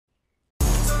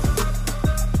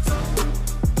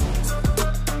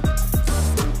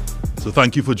So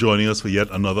thank you for joining us for yet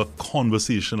another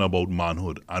conversation about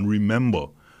manhood. And remember,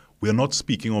 we are not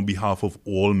speaking on behalf of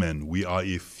all men. We are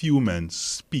a few men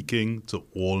speaking to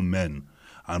all men.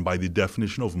 And by the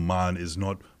definition of man is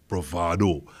not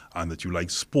bravado and that you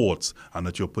like sports and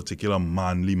that you're a particular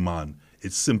manly man.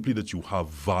 It's simply that you have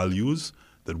values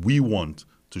that we want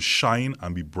to shine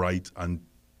and be bright and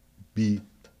be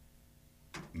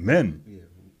men. Yeah,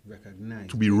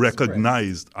 recognized. To be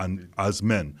recognized and as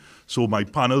men. So my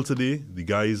panel today, the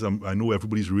guys, I know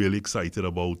everybody's really excited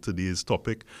about today's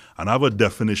topic, and I have a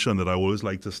definition that I always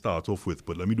like to start off with,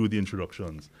 but let me do the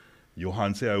introductions.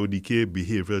 Johanse Ayodike,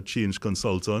 Behavior Change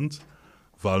Consultant,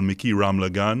 Valmiki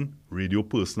Ramlagan, radio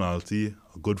personality,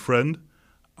 a good friend,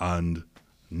 and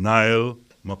Niall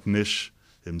McNish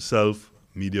himself,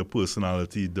 media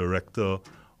personality, director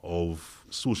of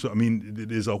social,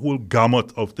 there's a whole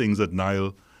gamut of things that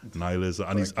Niall is,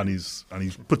 and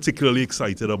he's particularly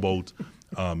excited about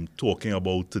talking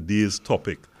about today's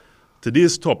topic.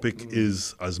 Today's topic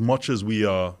is, as much as we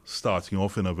are starting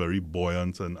off in a very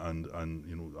buoyant and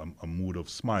a mood of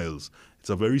smiles, it's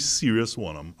a very serious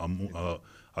one.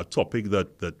 A topic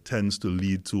that tends to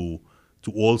lead to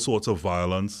all sorts of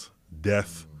violence,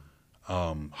 death,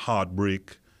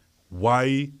 heartbreak.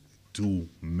 Why do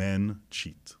men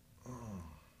cheat?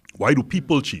 Why do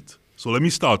people cheat? So let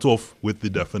me start off with the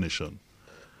definition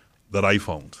that I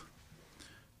found.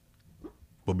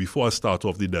 But before I start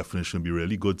off the definition, it'd be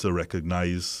really good to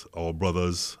recognize our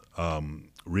brothers,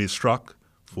 Racetrack,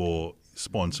 for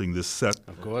sponsoring this set.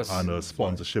 Of course. And a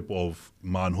sponsorship of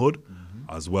Manhood,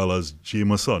 as well as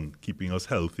Jameson, keeping us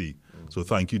healthy. So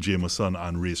thank you, Jameson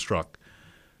and Racetrack.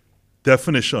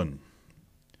 Definition: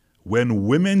 when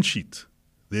women cheat,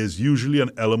 there's usually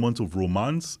an element of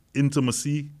romance,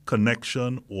 intimacy,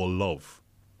 connection, or love.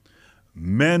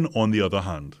 Men, on the other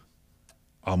hand,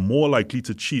 are more likely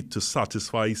to cheat to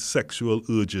satisfy sexual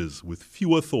urges with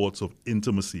fewer thoughts of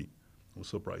intimacy. No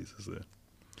surprises there.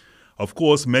 Of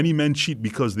course, many men cheat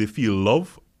because they feel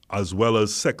love as well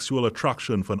as sexual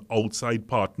attraction for an outside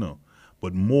partner,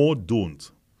 but more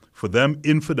don't. For them,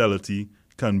 infidelity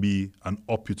can be an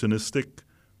opportunistic,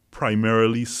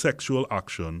 primarily sexual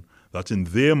action that in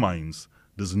their minds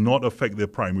does not affect their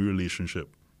primary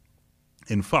relationship.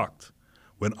 In fact,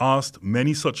 when asked,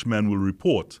 many such men will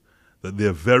report that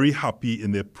they're very happy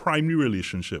in their primary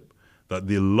relationship, that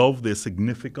they love their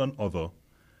significant other,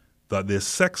 that their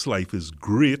sex life is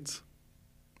great,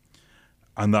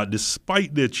 and that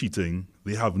despite their cheating,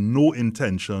 they have no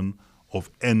intention of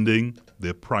ending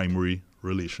their primary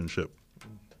relationship.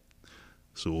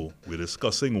 So we're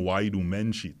discussing why do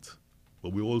men cheat,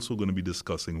 but we're also going to be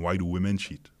discussing why do women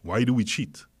cheat? Why do we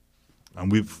cheat?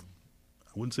 And I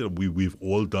wouldn't say that we've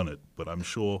all done it, but I'm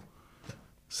sure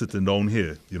sitting down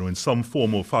here, in some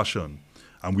form or fashion,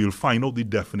 and we'll find out the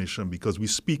definition because we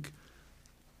speak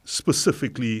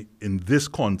specifically in this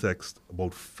context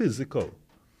about physical.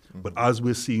 But as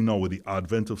we're seeing now with the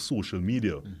advent of social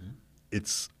media,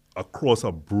 it's across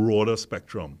a broader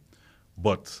spectrum.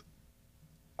 But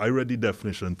I read the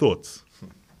definition. Thoughts?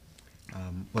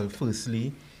 Well,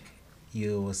 firstly,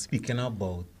 you were speaking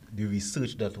about the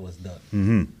research that was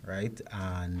done, right?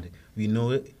 And we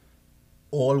know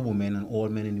all women and all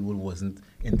men in the world wasn't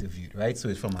interviewed, right? So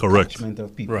it's from a catchment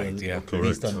of people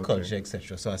based on culture,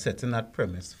 etc. So I'm setting that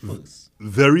premise first.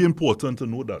 Very important to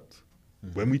know that.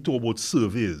 When we talk about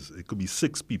surveys, it could be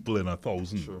 6 people in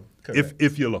 1,000, sure.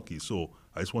 if you're lucky. So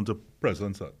I just want to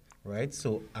present that. Right,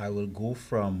 so I will go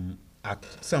from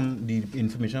the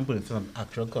information put from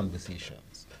actual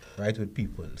conversations, right, with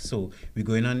people. So we're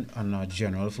going on our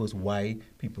general first, why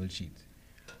people cheat.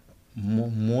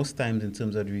 Most times in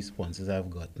terms of the responses I've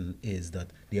gotten is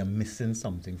that they are missing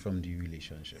something from the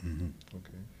relationship.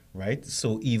 Okay. Right?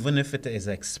 So even if it is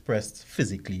expressed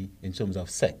physically in terms of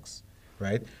sex,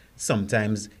 right,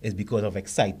 sometimes it's because of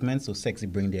excitement, so sex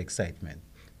brings the excitement.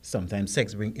 Sometimes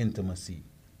sex brings intimacy,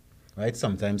 right?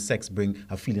 Sometimes sex brings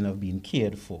a feeling of being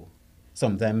cared for.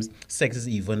 Sometimes sex is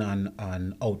even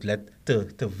an outlet to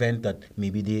vent that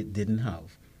maybe they didn't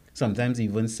have. Sometimes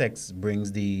even sex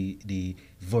brings the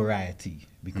variety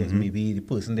because maybe the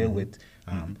person they're with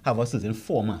have a certain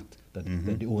format that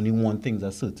they only want things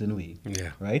a certain way,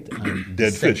 right? And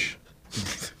dead fish.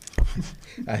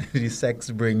 And the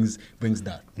sex brings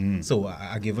that. So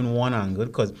I given one angle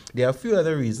because there are a few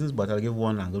other reasons, but I'll give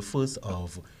one angle first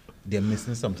of they're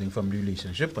missing something from the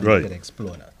relationship and we can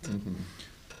explore that.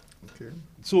 Okay.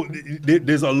 So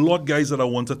there's a lot, guys, that I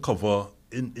want to cover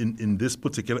in this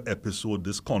particular episode,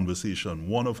 this conversation.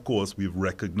 One, of course, we've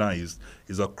recognized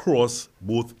is across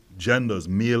both genders,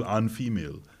 male and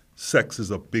female. Sex is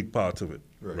a big part of it,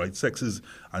 right? Sex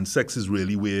is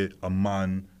really where a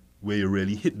man where you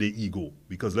really hit their ego.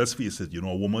 Because let's face it,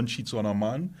 a woman cheats on a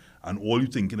man, and all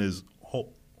you're thinking is,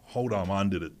 how that man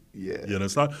did it. Yeah. You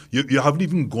understand? You haven't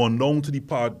even gone down to the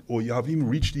part, or you haven't even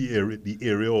reached the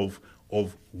area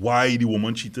of why the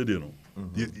woman cheated,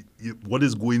 what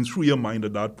is going through your mind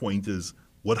at that point is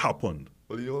what happened.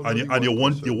 Well, you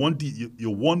want,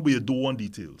 but you don't want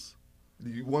details.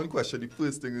 The one question, the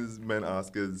first thing is men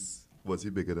ask is, was he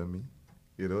bigger than me?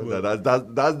 Well, That's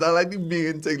like the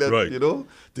main thing that, right.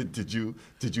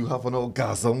 Did you have an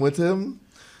orgasm with him?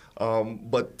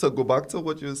 But to go back to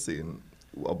what you're saying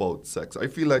about sex, I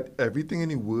feel like everything in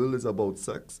the world is about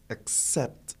sex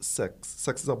except sex.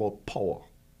 Sex is about power,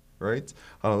 right?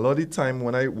 And a lot of the time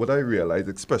what I realize,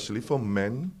 especially for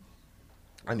men,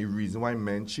 and the reason why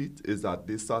men cheat is that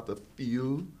they start to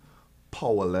feel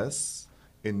powerless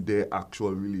in their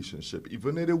actual relationship.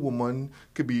 Even if the woman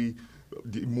could be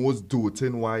the most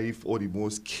doting wife or the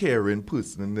most caring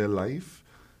person in their life,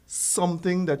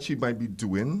 something that she might be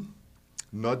doing,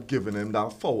 not giving him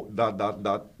that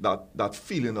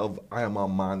feeling of I am a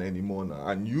man anymore now.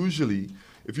 And usually,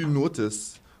 if you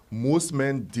notice, most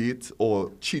men date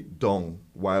or cheat down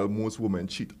while most women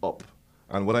cheat up.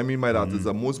 And what I mean by that is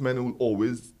that most men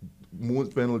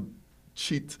will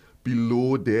cheat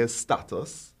below their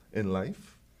status in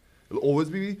life. It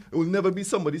will never be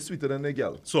somebody sweeter than a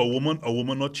girl. So a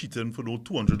woman not cheating for no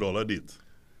 $200 date.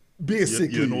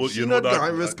 Basically, she not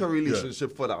gonna risk a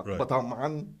relationship for that. Right. But a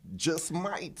man just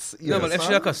might. No, but if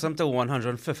she's accustomed to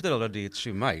 $150 dates,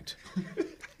 she might.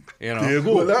 There you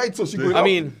go. Well, right, so she going I up.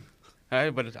 mean,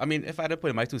 if I had to put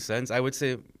in my 2 cents, I would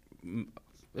say,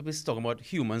 if we're talking about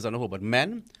humans on the whole, but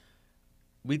men,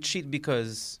 we cheat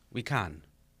because we can.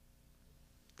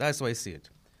 That's how I see it.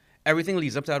 Everything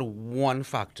leads up to that one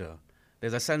factor.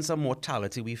 There's a sense of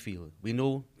mortality we feel. We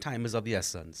know time is of the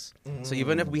essence. So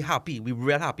even if we're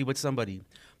real happy with somebody,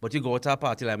 but you go to a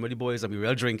party like with the boys and we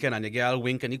real drinking and you get a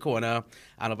wink in the corner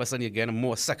and all of a sudden you get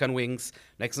more second winks.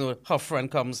 Next thing you know, her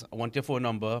friend comes, I want your phone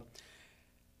number.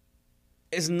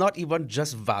 It's not even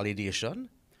just validation,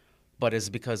 but it's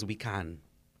because we can.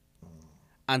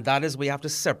 And that is where you have to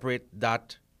separate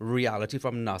that reality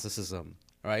from narcissism,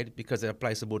 right? Because it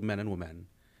applies to both men and women.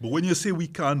 But when you say we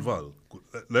can, Val,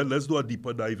 let's do a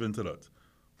deeper dive into that.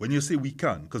 When you say we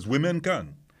can, because women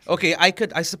can. Okay,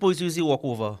 I suppose usually walk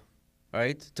over,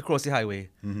 right, to cross the highway.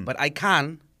 But I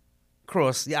can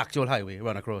cross the actual highway,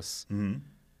 run across.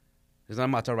 It's not a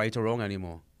matter of right or wrong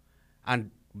anymore.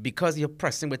 And because you're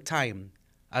pressing with time,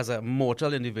 as a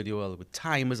mortal individual, with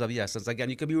time is of the essence, again,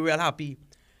 you can be real happy.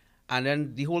 And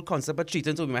then the whole concept of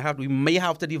cheating, so we may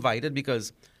have to divide it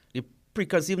because the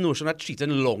preconceived notion that cheating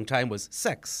a long time was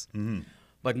sex.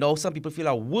 But now some people feel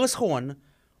a worse horn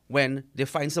when they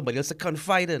find somebody else to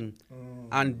confide in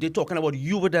and they're talking about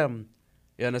you with them.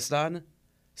 You understand?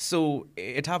 So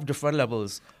it have different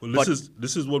levels. Well,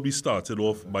 this is what we started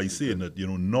off by saying that,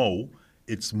 now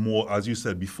it's more, as you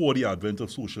said, before the advent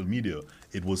of social media,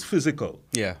 it was physical.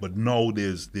 Yeah. But now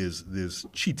there's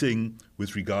cheating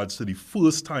with regards to the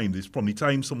first time. From the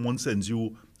time someone sends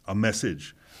you a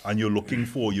message and you're looking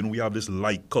for, we have this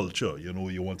like culture,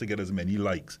 you want to get as many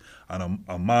likes. And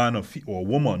a man or a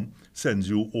woman sends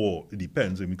you, or it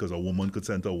depends, because a woman could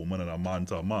send to a woman and a man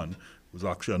to a man. It was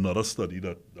actually another study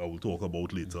that I will talk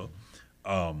about later.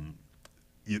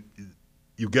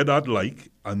 You get that like,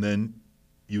 and then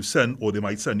you send, or they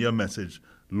might send you a message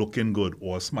looking good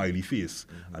or a smiley face,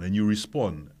 and then you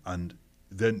respond, and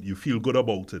then you feel good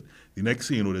about it. The next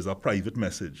thing you know, there's a private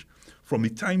message. From the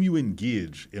time you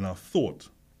engage in a thought,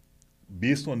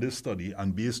 based on this study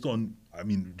and based on,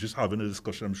 just having a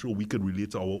discussion, I'm sure we could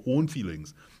relate to our own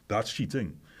feelings. That's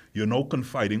cheating. You're now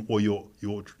confiding, or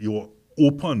you're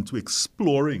open to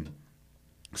exploring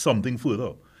something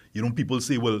further. People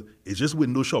say, well, it's just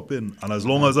window shopping, and as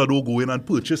long as I don't go in and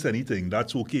purchase anything,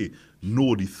 that's okay.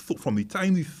 No, from the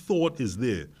time the thought is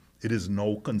there, it is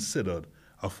now considered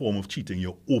a form of cheating.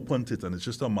 You're open to it, and it's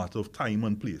just a matter of time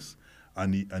and place.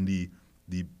 And the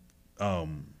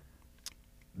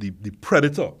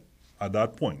predator at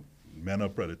that point, men are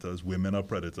predators, women are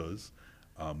predators.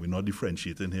 We're not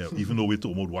differentiating here, even though we're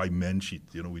talking about why men cheat.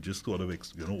 We just sort of,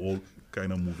 all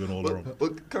kind of moving all around.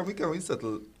 But can we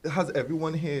settle? Has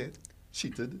everyone here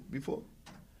cheated before?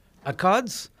 At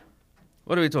cards?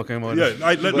 What are we talking about? Yeah,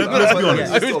 let's be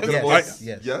honest.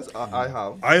 Yes, I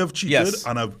have. I have cheated, Yes.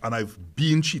 and I've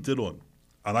been cheated on,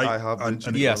 and I have been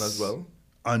cheated on yes. as well.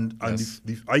 And Yes.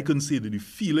 I can say that the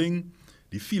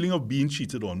feeling of being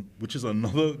cheated on, which is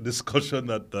another discussion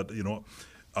that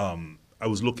I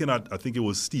was looking at, I think it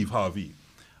was Steve Harvey,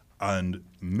 and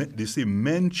they say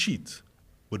men cheat,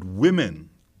 but women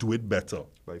do it better.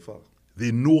 By far.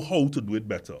 They know how to do it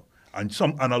better. And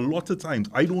a lot of times,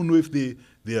 I don't know if they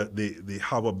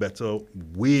have a better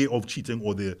way of cheating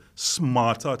or they're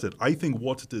smarter at it. I think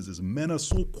what it is men are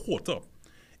so caught up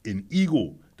in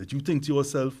ego that you think to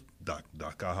yourself, that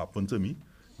can't happen to me.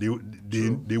 They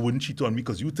wouldn't cheat on me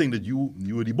because you think that you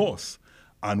are the boss.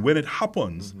 And when it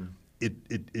happens,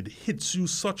 it hits you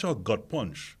such a gut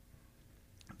punch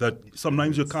that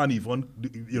sometimes you can't even,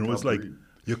 it's like breathe.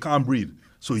 you can't breathe.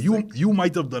 So you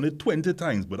might have done it 20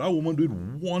 times, but that woman do it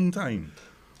one time.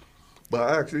 But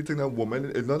I actually think that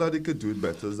women, it's not that they could do it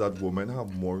better, it's that women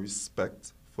have more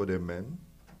respect for their men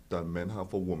than men have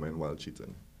for women while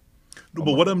cheating. No,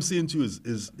 but what I'm saying to you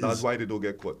is That's why they don't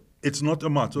get caught. it's not a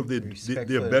matter of Respect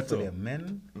they're for better. their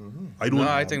men. I don't. No,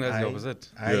 I think that's the opposite.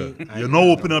 You're now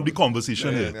opening up the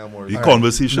conversation here. Yeah, more The respect.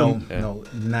 conversation. No,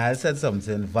 Niall said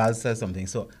something, Val said something.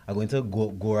 So I'm going to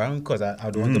go around because I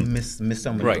don't want to miss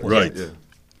somebody. Right, Right. Yeah.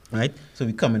 Right? So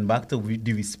we're coming back to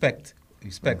the respect.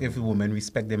 Respect every woman,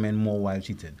 respect the men more while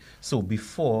cheating. So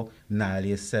before,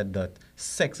 Niall said that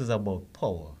sex is about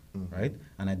power, right?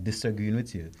 And I disagree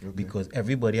with you because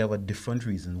everybody have a different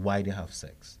reason why they have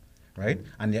sex, right?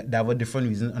 And they have a different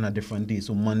reason on a different day.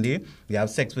 So Monday, you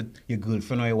have sex with your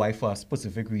girlfriend or your wife for a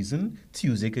specific reason.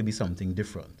 Tuesday could be something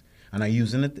different. And I'm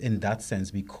using it in that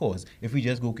sense because if we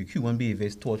just go, okay, human behavior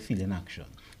is thought, feeling, action.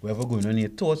 Whatever going on here,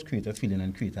 thoughts create a feeling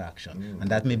and create action. And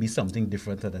that may be something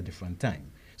different at a different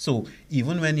time. So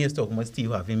even when he's talking about Steve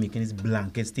Harvey making his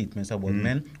blanket statements about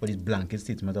men or his blanket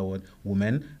statements about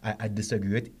women, I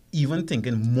disagree with even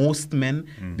thinking most men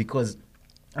because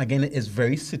again, it's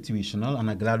very situational, and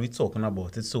I'm glad we're talking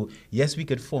about it. So, yes, we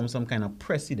could form some kind of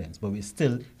precedence, but we're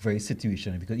still very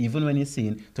situational because even when you're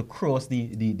saying to cross the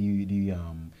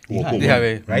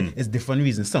highway, right, it's different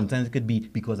reasons. Sometimes it could be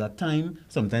because of time,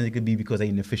 sometimes it could be because of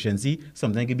inefficiency,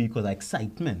 sometimes it could be because of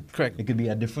excitement. Correct. It could be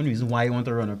a different reason why you want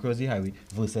to run across the highway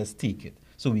versus take it.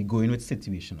 So we go in with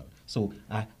situational. So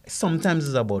sometimes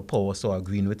it's about power, so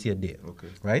agreeing with you there. Okay.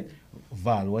 Right?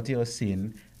 Val, what you were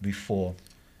saying before,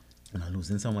 and I'm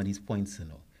losing some of these points, you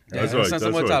know. That's Yeah, right. sense That's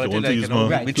of right. mortality, You want to like, use you know,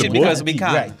 my- we the cheat boy? because we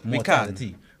can. Right, We can.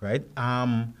 mortality, right?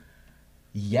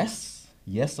 Yes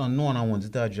or no, and I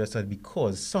wanted to address that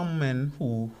because some men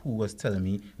who was telling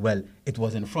me, well, it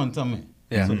was in front of me,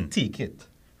 Yeah. so take it,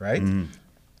 right?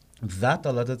 That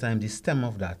a lot of times the stem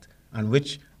of that, and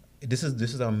which this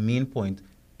is our main point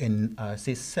in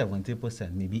say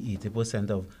 70%, maybe 80%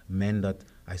 of men that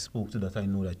I spoke to that I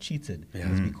know that cheated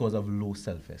is because of low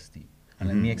self-esteem. And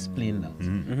let me explain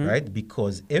that, right?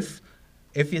 Because if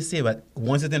you say, well,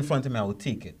 once it's in front of me, I will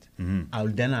take it. I'll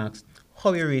then ask,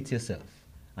 how you rate yourself?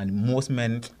 And most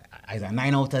men, either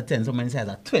 9 out of 10, some men say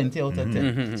either 20 out of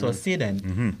 10. So I say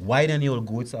then, why then you'll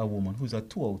go to a woman who's a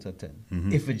 2 out of 10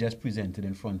 if it just presented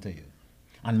in front of you?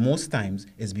 And most times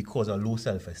it's because of low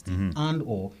self-esteem and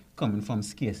or coming from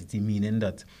scarcity, meaning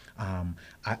that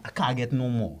I can't get no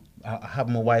more. I have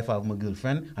my wife, I have my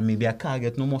girlfriend, and maybe I can't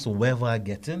get no more, so wherever I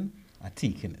get in, I'm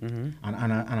taking it. And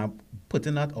I'm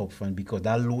putting that up front because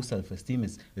that low self-esteem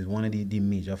is one of the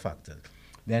major factors.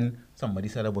 Then somebody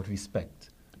said about respect.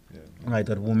 Right,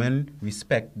 that women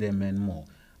respect their men more.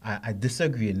 I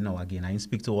disagree now again. I didn't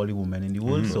speak to all the women in the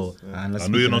world, so I'm not I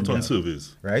know you're speaking not on them,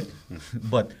 surveys. right?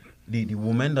 But the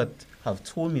women that have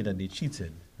told me that they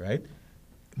cheated, right?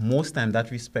 Most time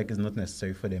that respect is not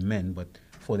necessary for their men, but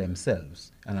for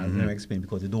themselves. And I'll never explain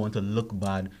because they don't want to look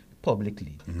bad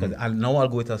publicly. Because now I'll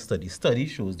go with a study. Study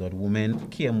shows that women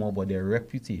care more about their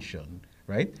reputation,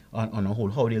 right? On a whole,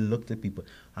 how they look to people.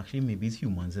 Actually, maybe it's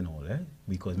humans and all,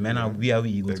 because men we have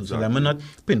ego too. So let me not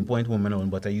pinpoint women on,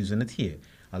 but I'm using it here.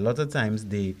 A lot of times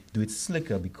they do it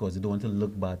slicker because they don't want to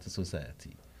look bad to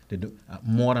society. They do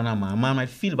more than a man. A man might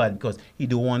feel bad because he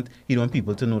don't want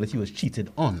people to know that he was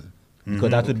cheated on,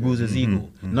 because that would bruise his ego.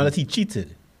 Not that he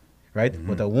cheated, right?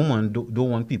 But a woman don't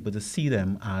want people to see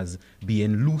them as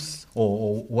being loose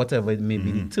or whatever it may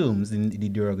be the terms, the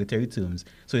derogatory terms.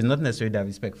 So it's not necessarily that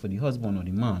respect for the husband or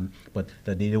the man, but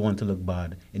that they don't want to look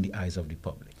bad in the eyes of the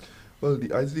public. Well,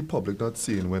 the eyes of the public not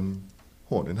seeing when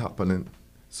haunting happening.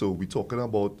 So we're talking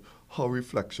about how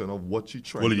reflection of what you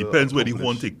try. Well, it depends where the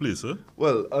horn take place, huh?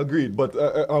 Well, agreed, but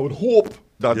I would hope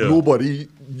that Yeah. nobody,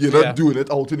 you're not doing it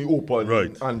out in the open,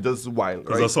 Right. and just wild,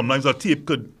 Because right? sometimes a tape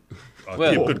could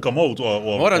come out or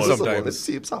More than or- First of all, sometimes.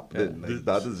 the tapes happening. Like,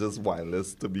 that is just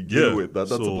wireless to begin Yeah, with. That's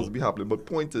so- supposed to be happening. But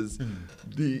point is,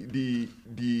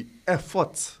 the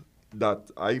effort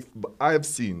that I've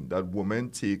seen that women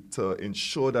take to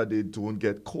ensure that they don't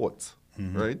get caught,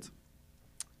 right,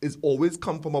 is always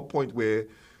come from a point where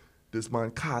this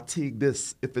man can't take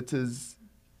this if it is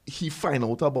he find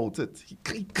out about it. He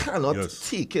cannot Yes.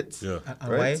 take it. Yeah. And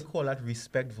why I Right? call that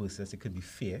respect versus it could be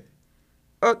fear?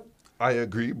 I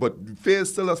agree, but fear is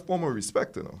still a form of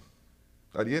respect, you know.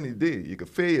 At the end of the day, you can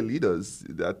fear your leaders.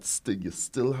 You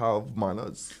still have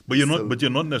manners. But you're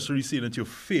not necessarily saying that you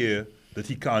fear that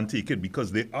he can't take it,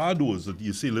 because there are those that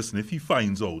you say, listen, if he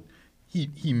finds out,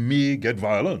 he may get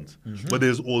violent. But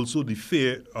there's also the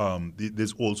fear.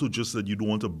 There's also just that you don't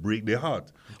want to break their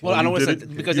heart. Well, I know it's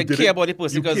because they care about the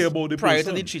person. You care about the prior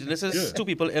person. to the cheating, this is two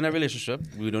people in a relationship.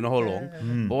 We don't know how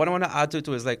long. But what I want to add to it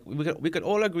is like we could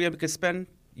all agree, and we could spend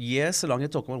years so long here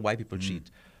talking about why people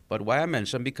cheat. But why I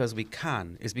mentioned because we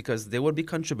can is because there would be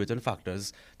contributing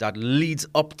factors that leads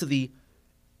up to the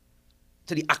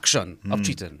action of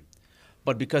cheating.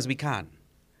 But because we can,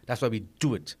 that's why we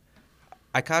do it.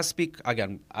 I can't speak,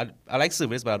 again, I like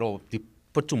surveys, but I don't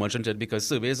put too much into it because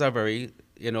surveys are very,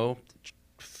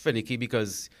 finicky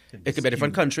because it could be a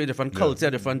different country, different culture,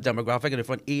 different demographic, a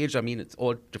different age. I mean, it's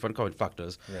all different kind of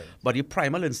factors. Right. But your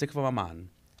primal instinct from a man,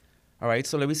 all right?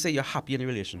 So let me say you're happy in a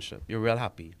relationship. You're real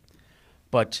happy.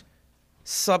 But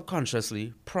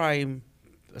subconsciously, primal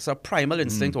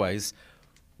instinct-wise,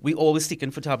 we always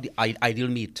seeking to have the ideal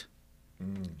mate.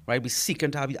 Right, we're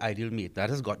seeking to have the ideal mate. That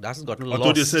has gotten I lost.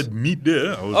 thought you said meat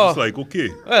there. I was just like, okay,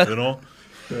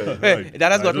 Right.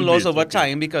 That has gotten Ideal lost mate, over okay.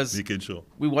 time because Making sure.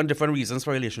 we want different reasons for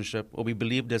a relationship, or we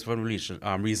believe there's different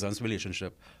reasons for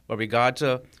relationship. But regard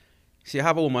to, see, you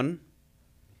have a woman,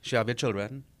 she have your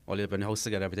children, or live in the house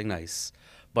together, everything nice.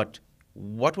 But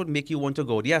what would make you want to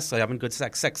go? Yes, I having good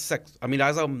sex. I mean,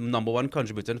 that's a number one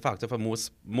contributing factor for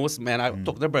most men. I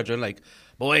talk to the brethren like,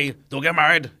 boy, don't get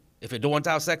married. If you don't want to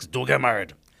have sex, don't get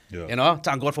married. Yeah.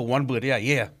 Thank God for one birthday a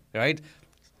year, right?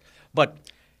 But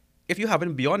if you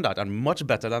haven't beyond that, and much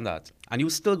better than that, and you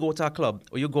still go to a club,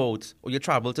 or you go out, or you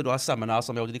travel to do a seminar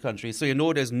somewhere out of the country, so you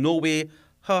know there's no way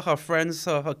her friends,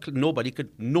 nobody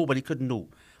could know.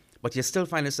 But you still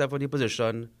find yourself in a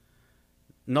position,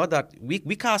 not that, we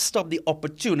can't stop the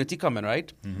opportunity coming,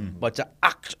 right? But to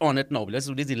act on it now, this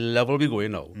is the level we're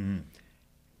going now.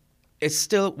 It's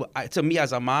still, to me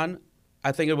as a man,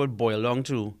 I think it would boil down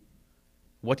to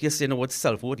what you're saying about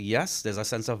self-worth. Yes, there's a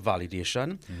sense of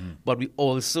validation, but we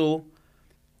also,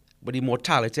 with the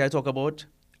mortality I talk about,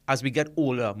 as we get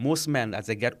older, most men, as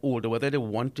they get older, whether they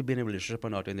want to be in a relationship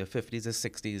or not, in their 50s or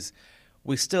 60s,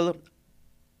 we still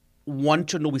want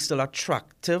to know we're still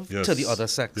attractive to the other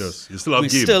sex. Yes, you still have we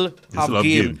game. Still You have still have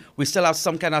game. game. We still have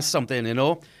some kind of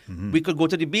something, We could go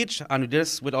to the beach and do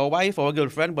this with our wife or our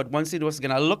girlfriend, but once it was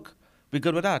going to look, we're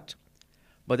good with that.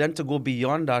 But then to go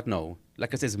beyond that now,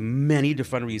 like I said, there's many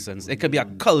different reasons. It could be a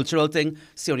cultural thing,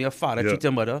 seeing your father treat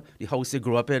your mother, the house you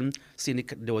grew up in, seeing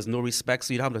there was no respect,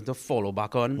 so you have nothing to follow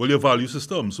back on. Well, your value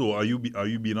system. So are you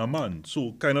being a man?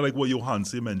 So kind of like what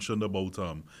Johanse mentioned about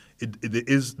there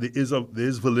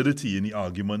is validity in the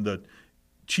argument that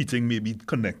cheating may be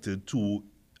connected to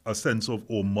a sense of,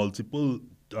 or multiple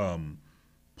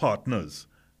partners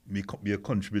may be a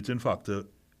contributing factor,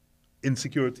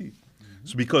 insecurity.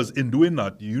 So because in doing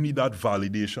that, you need that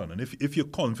validation. And if you're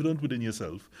confident within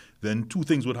yourself, then two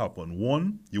things would happen.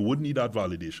 One, you wouldn't need that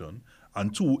validation.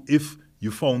 And two, if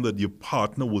you found that your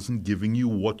partner wasn't giving you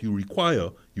what you require,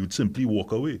 you'd simply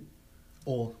walk away.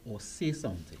 Or say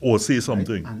something. Or say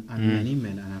something. Right? And many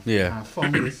men, and I've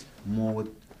found this more with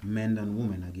men than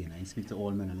women again. I speak to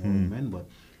all men and all women, but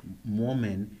more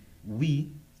men, we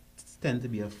tend to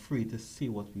be afraid to say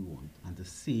what we want and to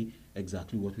say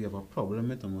exactly what we have a problem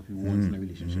with and what we want in a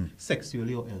relationship,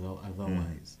 sexually or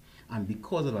otherwise. And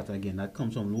because of that, again, that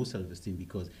comes from low self-esteem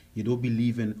because you don't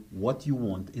believe in what you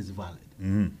want is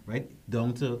valid, right?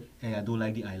 Down to, hey, I don't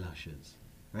like the eyelashes,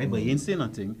 right? But you ain't say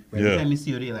nothing. Right? Every time you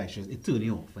see the eyelashes, it turn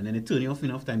you off. And then it turn you off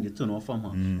enough time, you turn off from her.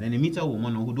 And then you meet a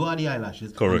woman who don't have the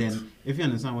eyelashes. Correct. And then, if you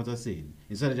understand what I'm saying,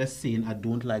 instead of just saying, I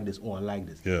don't like this or I like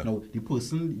this. Yeah. Now, the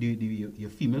person, your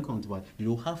female counterpart, they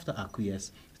don't have to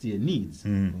acquiesce to your needs,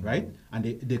 right? And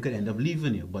they could end up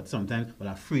leaving you. But sometimes, well,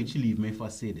 I'm afraid she leave me if I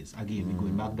say this. Again, we're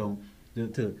going back down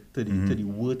to the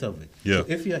word of it. Yeah. So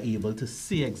if you're able to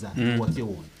say exactly what you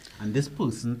want, and this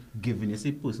person giving you,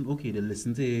 say person, okay, they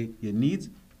listen to your needs,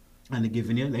 and they're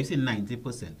giving you, like say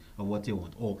 90% of what you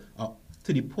want, or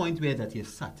to the point where that you're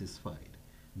satisfied,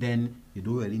 then you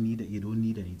don't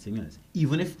need anything else.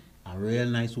 Even if a real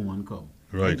nice woman come,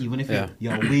 right? Even if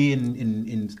you're away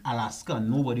in Alaska,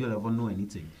 nobody will ever know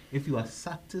anything. If you are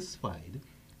satisfied,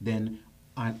 then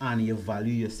and you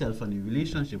value yourself and the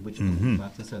relationship, which goes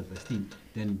back to self-esteem,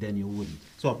 then you wouldn't.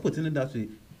 So I'm putting it that way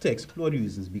to explore the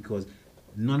reasons because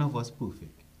none of us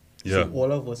perfect. Yeah. So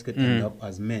all of us could end up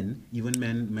as men, even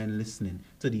men listening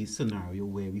to the scenario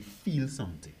where we feel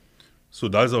something. So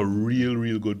that's a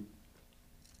real good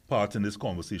part in this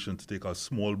conversation to take a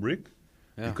small break.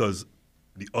 Because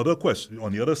the other question,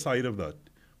 on the other side of that,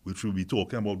 which we'll be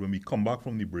talking about when we come back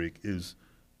from the break, is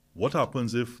what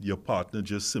happens if your partner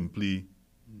just simply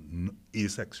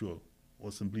asexual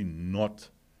or simply not,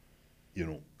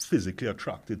 physically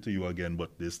attracted to you again, but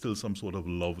there's still some sort of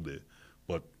love there.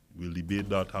 But we'll debate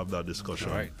that, have that discussion.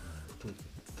 All right.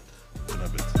 In a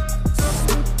bit.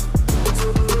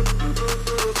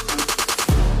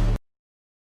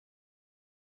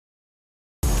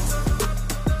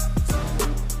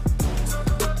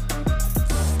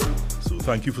 So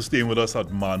thank you for staying with us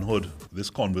at Manhood. This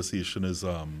conversation is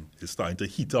starting to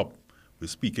heat up. We're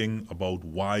speaking about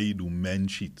why do men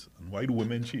cheat and why do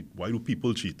women cheat? Why do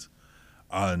people cheat?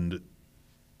 And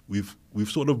we've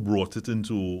sort of brought it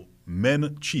into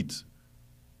men cheat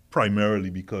primarily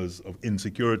because of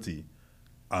insecurity,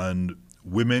 and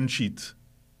women cheat,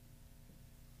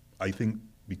 I think,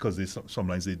 because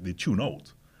sometimes they tune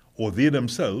out, or they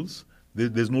themselves.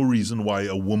 There's no reason why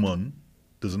a woman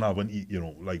doesn't have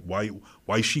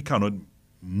why she cannot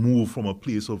move from a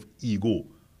place of ego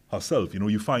herself.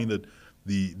 You find that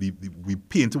we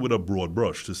paint it with a broad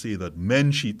brush to say that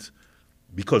men cheat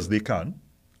because they can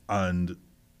and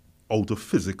out of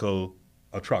physical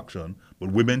attraction, but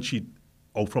women cheat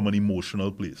out from an emotional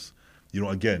place.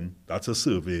 Again, that's a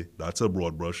survey, that's a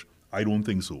broad brush. I don't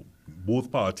think so.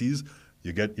 Both parties,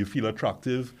 you feel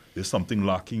attractive, there's something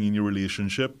lacking in your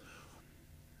relationship.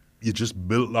 You just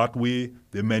built that way.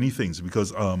 There are many things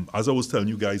because as I was telling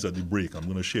you guys at the break, I'm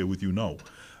going to share with you now.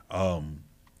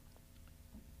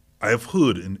 I have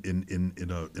heard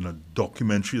in a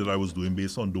documentary that I was doing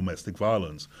based on domestic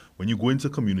violence, when you go into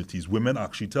communities, women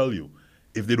actually tell you,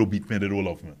 if they don't beat me, they don't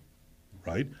love me,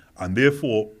 right? And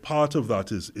therefore, part of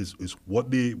that is what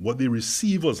they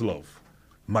receive as love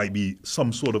might be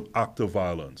some sort of act of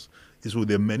violence. So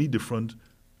there are many different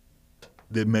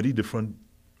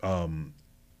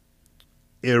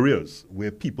areas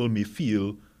where people may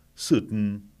feel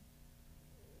certain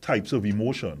types of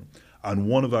emotion. And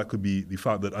one of that could be the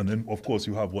fact that, and then of course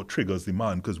you have what triggers the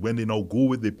man, because when they now go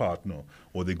with their partner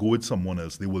or they go with someone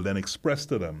else, they will then express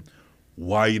to them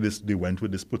why they went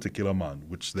with this particular man,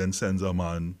 which then sends a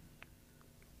man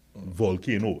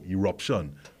volcano,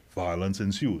 eruption, violence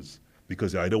ensues.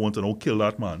 Because you either want to now kill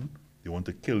that man, you want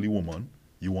to kill the woman,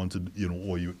 you want to,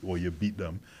 or you beat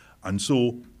them. And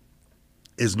so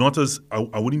it's not as, I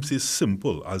wouldn't even say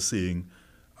simple as saying,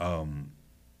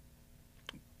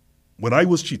 when I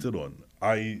was cheated on,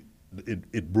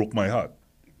 it broke my heart,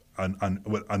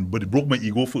 but it broke my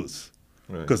ego first,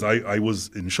 because I was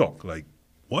in shock. Like,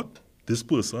 what? This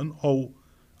person? How?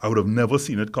 I would have never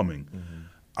seen it coming.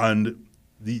 And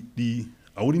I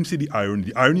wouldn't even say the irony.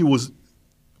 The irony was,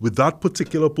 with that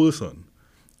particular person,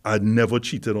 I'd never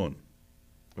cheated on.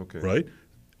 Okay. Right?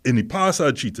 In the past,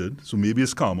 I'd cheated, so maybe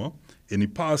it's karma. In the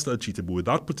past, I cheated, but with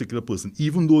that particular person,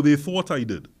 even though they thought I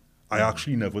did, I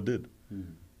actually never did.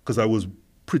 Because I was,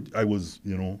 trying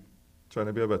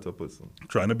to be a better person.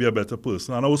 Trying to be a better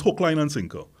person. And I was hook, line, and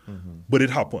sinker. But it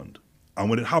happened. And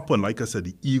when it happened, like I said,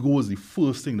 the ego was the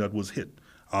first thing that was hit.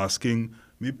 Asking,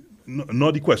 maybe,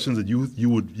 not the questions that you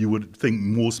would think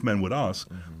most men would ask,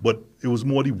 but it was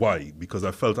more the why, because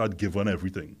I felt I'd given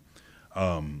everything.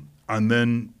 And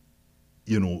then,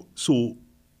 so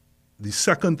the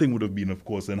second thing would have been, of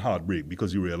course, then heartbreak,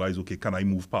 because you realize, okay, can I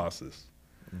move past this?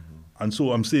 And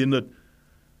so I'm saying that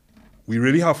we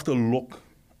really have to look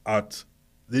at,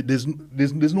 there's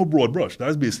no broad brush.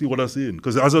 That's basically what I'm saying.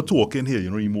 Because as I'm talking here,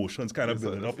 emotions kind of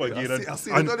building up again. And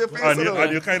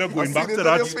you're kind of going back to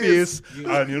that space.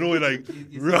 And, like,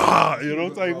 rah,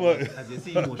 type of. As you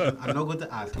see emotion, I'm not going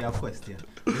to ask you a question.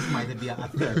 This might be a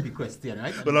therapy question,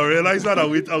 right? But I realize that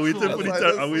I'm waiting for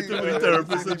the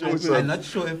therapist to jump in. I'm not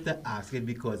sure if to ask it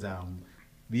because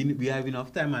we have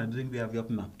enough time and I think we have enough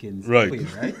napkins. Right. For you,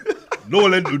 right? No,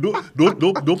 don't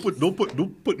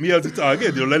put me as a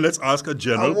target. Let's ask a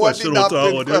general question to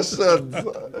our audience.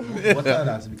 What I'd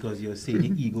ask, because you're saying the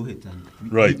ego hit, and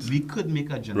we could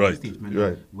make a general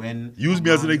statement when use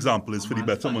me as an example. It's for the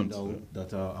betterment.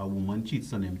 That a woman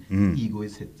cheats on him, the ego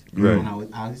is hit. Right. And I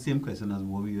would ask the same question as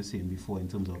what we were saying before in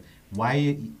terms of why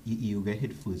your ego get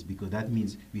hit first, because that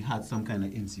means we had some kind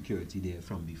of insecurity there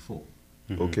from before.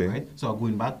 Okay. Right? So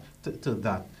going back to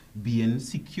that, being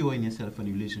secure in yourself and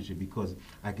relationship, because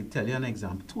I can tell you an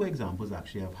example, 2 examples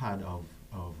actually I've had of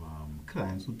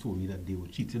clients who told me that they were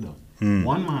cheated on.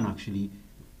 One man actually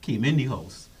came in the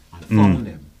house and found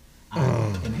them.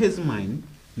 And in his mind,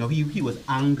 now he was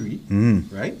angry,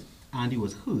 right? And he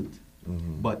was hurt.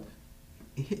 But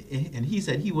he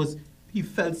said he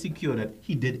felt secure that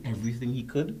he did everything he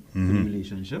could for the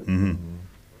relationship.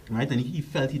 Right, and he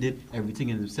felt he did everything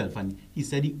in himself, and he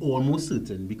said he almost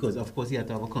certain, because of course he had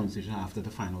to have a conversation after to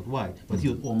find out why, but he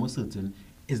was almost certain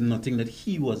is nothing that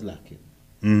he was lacking,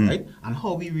 right? And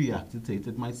how he reacted to it,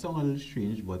 it might sound a little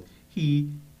strange, but he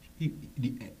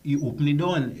opened the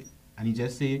door and he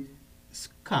just say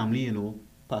calmly, you know,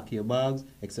 pack your bags,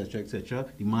 etc., etc.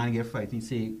 The man get frightened.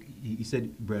 He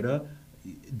said, brother,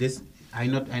 this I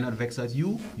not vexed at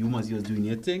you. You must just doing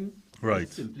your thing. Right.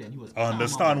 Simply, and he was I calm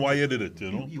understand about why it. you did it,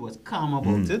 you know. He was calm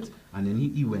about it, and then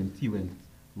he went.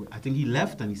 I think he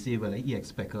left, and he said, well, he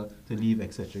expect her to leave,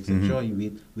 etc., etc.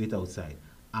 He wait outside,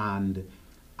 and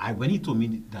when he told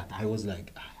me that, I was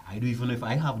like, I don't even know if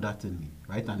I have that in me,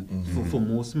 right? And for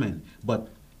most men, but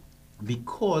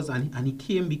because and he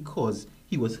came because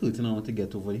he was hurt and I wanted to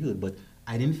get over the hurt, but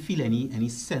I didn't feel any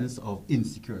sense of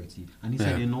insecurity. And he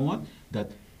said, you know what,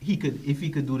 that if he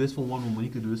could do this for one woman, he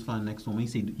could do this for the next woman. He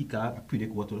said he can't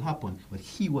predict what will happen, but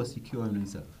he was secure in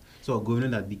himself. So going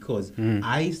on that because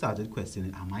I started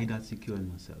questioning, am I that secure in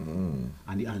myself?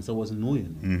 And the answer was no,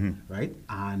 you know, right?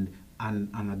 And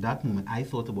at that moment, I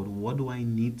thought about what do I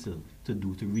need to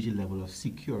do to reach a level of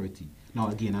security. Now,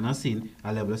 again, I'm not saying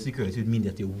a level of security would mean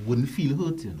that you wouldn't feel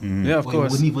hurt, you know. Yeah, of or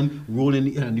course. you wouldn't even roll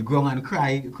on the ground and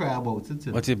cry about it.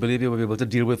 You know. But you believe you will be able to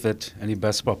deal with it in the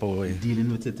best proper way. Dealing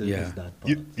with it Yeah. is that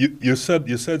part.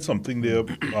 You said something there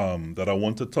that I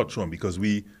want to touch on, because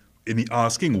in the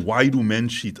asking why do men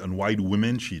cheat and why do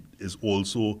women cheat is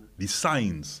also the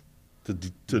signs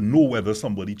to know whether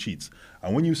somebody cheats.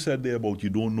 And when you said there about you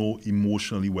don't know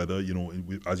emotionally whether, you know,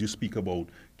 as you speak about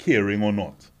caring or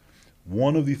not,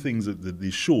 one of the things that they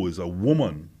show is a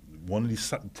woman, one of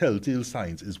the telltale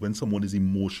signs is when someone is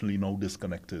emotionally now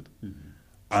disconnected.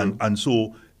 And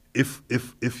so if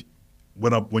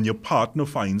when your partner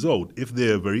finds out, if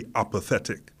they're very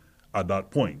apathetic at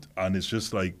that point, and it's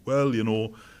just like, well, you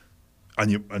know,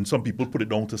 and some people put it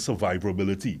down to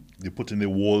survivability. They're putting their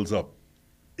walls up.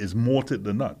 Is mortar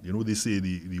than that. You know, they say,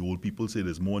 the old people say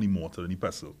there's more in the mortar than the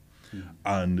pestle.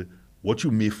 And what you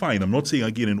may find, I'm not saying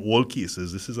again in all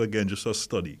cases, this is again just a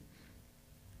study,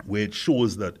 where it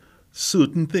shows that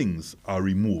certain things are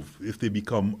removed if they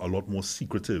become a lot more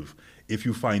secretive. If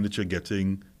you find that you're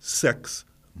getting sex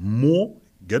more,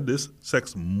 get this,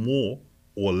 sex more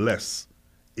or less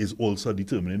is also a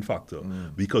determining factor,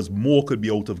 because more could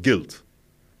be out of guilt,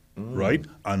 right?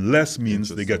 And less means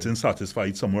they're getting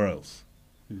satisfied somewhere else.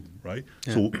 Right?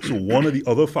 So one of the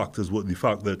other factors was the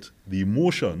fact that the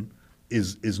emotion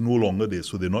is no longer there.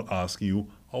 So they're not asking you,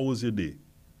 how was your day?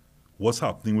 What's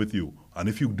happening with you? And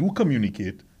if you do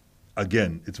communicate,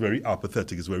 again, it's very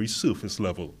apathetic, it's very surface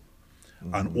level.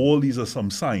 And all these are some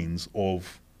signs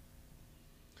of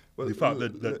the fact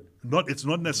that it's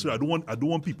not necessary. I don't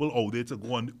want people out there to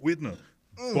go on, wait now.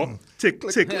 Tick,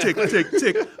 tick, tick, tick,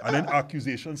 tick. And then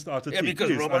accusations start to take because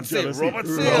place. Robert and said, jealousy.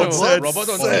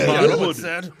 Robert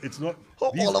said. It's not.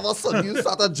 All of a sudden you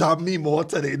start to jam me more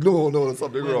today. No,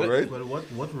 something wrong, right? Well,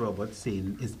 what Robert's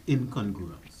saying is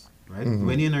incongruence, right?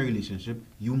 When you're in a relationship,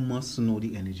 you must know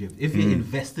the energy of it. If you're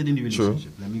invested in the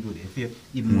relationship, let me go there. If you're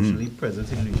emotionally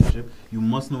present in the relationship, you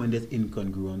must know when there's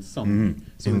incongruence somewhere.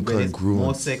 So whether it's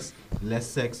more sex, less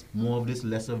sex, more of this,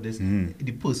 less of this,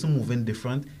 the person moving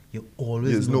different, you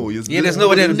always know. There's no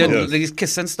way Yes. these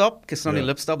kissing on the Yeah.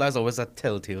 lip stop. That's always a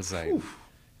telltale sign.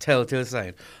 Telltale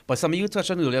sign. But some of you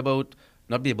touched on earlier about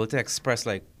not being able to express,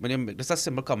 like, when you make just a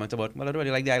simple comment about, well, I don't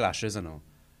really like the eyelashes, you know.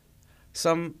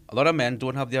 A lot of men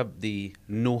don't have the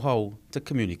know-how to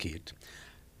communicate.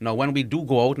 Now, when we do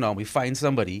go out now, we find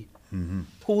somebody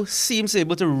who seems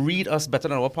able to read us better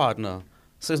than our partner.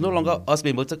 So it's no longer us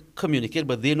being able to communicate,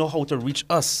 but they know how to reach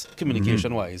us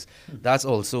communication-wise. That's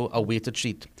also a way to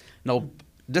cheat. Now,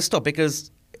 this topic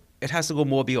it has to go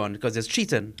more beyond, because there's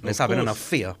cheating, there's having an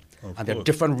affair, and there are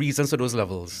different reasons for those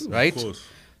levels, right? Of course.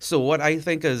 So what I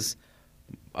think is,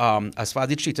 as far as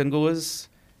the cheating goes,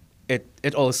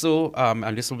 it also,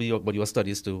 and this will be what your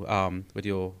studies do, with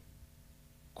your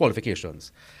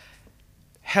qualifications,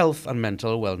 health and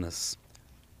mental wellness.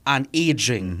 And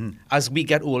aging. As we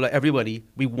get older, everybody,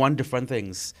 we want different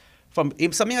things. From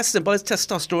something as simple as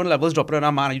testosterone levels dropping on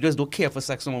a man, and you just don't care for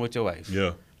sex no more with your wife.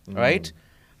 Yeah. Right?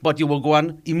 But you will go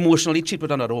and emotionally cheat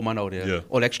with another woman out there. Yeah.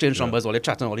 Or exchange numbers, or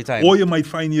chatting all the time. Or you might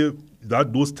find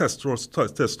that those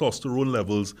testosterone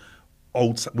levels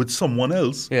out with someone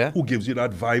else who gives you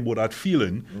that vibe or that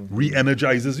feeling,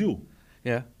 re-energizes you.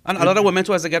 Yeah. And a lot of women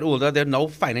too, as they get older, they're now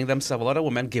finding themselves, a lot of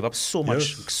women give up so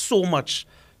much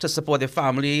to support their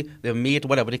family, their mate,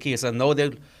 whatever the case. And now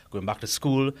they're going back to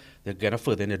school, they're getting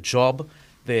further in their job,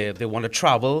 they want to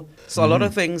travel. So a lot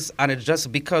of things, and it's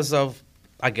just because of,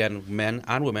 again, men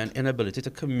and women inability to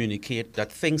communicate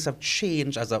that things have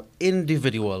changed as an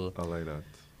individual. I like that.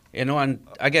 You know, and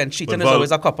again, cheating But is Val-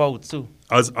 always a cop out too.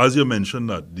 As you mentioned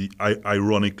that,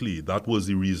 ironically, that was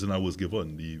the reason I was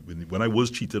given. When I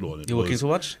was cheated on, You working too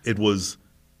much? It was,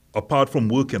 apart from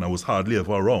working, I was hardly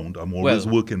ever around. I'm always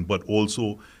Well- working, but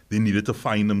also they needed to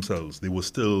find themselves. They were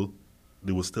still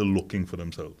looking for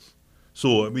themselves.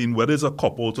 So, I mean, whether it's a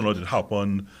cop out or not, it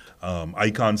happened. I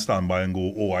can't stand by and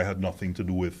go, oh, I had nothing to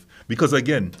do with. Because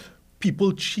again,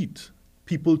 people cheat.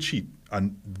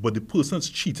 But the person that's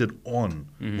cheated on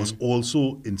must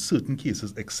also, in certain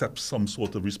cases, accept some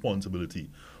sort of responsibility.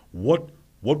 What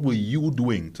were you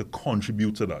doing to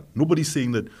contribute to that? Nobody's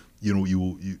saying that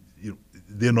you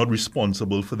they're not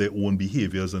responsible for their own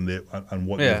behaviors and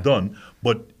what Yeah. they've done.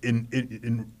 But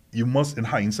you must, in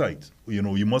hindsight,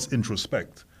 you must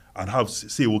introspect and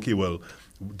say, okay, well,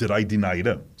 did I deny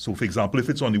them? So, for example, if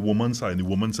it's on the woman's side, and the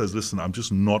woman says, listen, I'm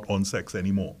just not on sex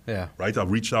anymore. Yeah. Right?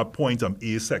 I've reached that point, I'm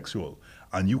asexual.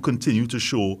 And you continue to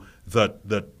show that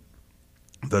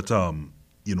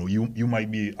you might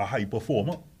be a high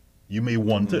performer. You may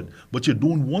want it, but you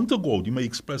don't want to go out. You may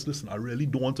express, listen, I really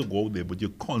don't want to go out there, but you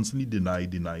constantly deny.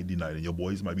 And your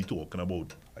boys might be talking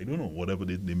about, I don't know, whatever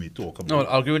they may talk about. No,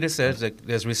 I'll agree with this. Like,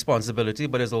 there's responsibility,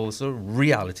 but there's also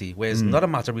reality, where it's not a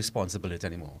matter of responsibility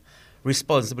anymore.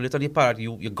 Responsibility on the part,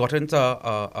 you got into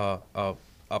a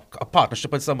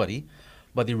partnership with somebody,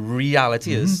 but the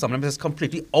reality is sometimes it's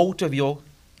completely out of your...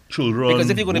 Children, Because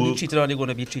if you're going to be work. cheated on, you're going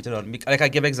to be cheated on. Like I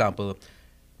give example,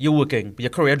 you're working, you're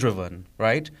career driven,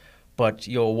 right? But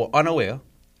you're unaware,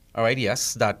 all right,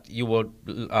 yes, that you were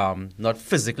not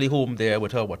physically home there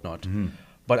with her, whatnot.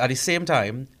 But at the same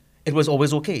time, it was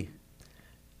always okay.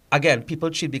 Again, people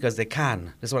cheat because they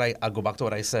can. That's what I'll go back to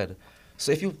what I said.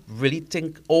 So if you really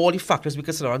think all the factors we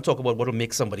can sit down and talk about what will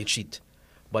make somebody cheat,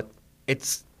 but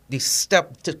it's the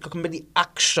step to commit the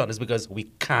action is because we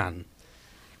can.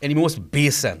 In the most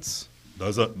base sense.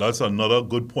 That's another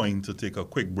good point to take a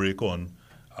quick break on,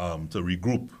 to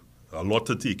regroup. A lot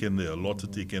to take in there,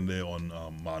 on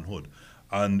manhood.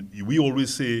 And we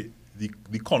always say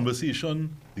the conversation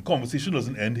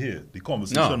doesn't end here. The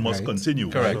conversation must right. continue.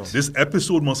 Correct. This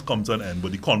episode must come to an end,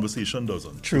 but the conversation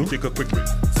doesn't. True. We take a quick break.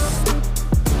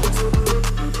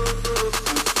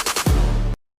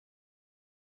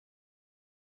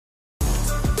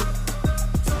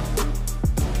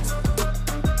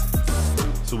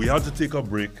 So we had to take a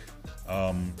break.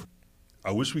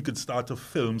 I wish we could start to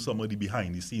film some of the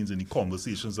behind the scenes and the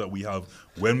conversations that we have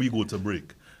when we go to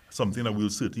break. Something that we'll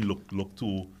certainly look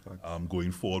to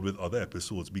going forward with other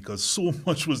episodes, because so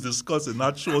much was discussed in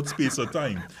that short space of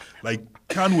time. Like,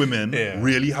 can women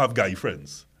really have guy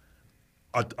friends?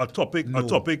 A topic. And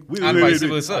Wait, vice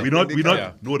versa. We're not.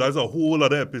 Yeah. No, that's a whole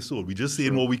other episode. We just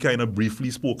saying what we kind of briefly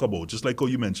spoke about. Just like how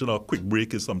you mentioned, a quick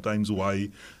break is sometimes why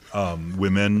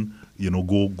women,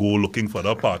 go looking for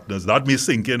their partners. That may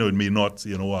sink in, or it may not.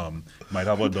 Might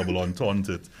have a double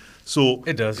entendre. So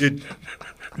It does.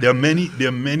 There are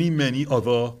many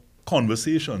other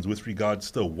conversations with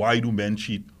regards to why do men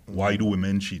cheat, why do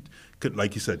women cheat.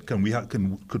 Like you said,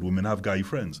 could women have guy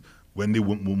friends? When the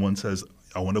woman says,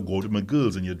 I want to go out with my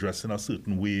girls, and you're dressed in a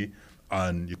certain way,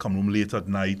 and you come home late at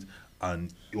night,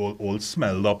 and you're all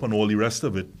smelled up and all the rest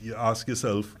of it, you ask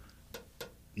yourself,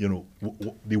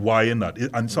 the why in that.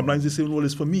 And sometimes they say, well,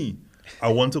 it's for me. I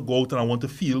want to go out and I want to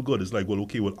feel good. It's like, well,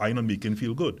 okay, I'm not making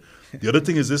feel good. The other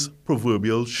thing is this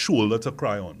proverbial shoulder to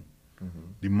cry on.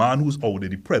 The man who's out there,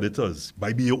 the predators,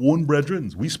 might be your own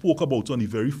brethren. We spoke about on the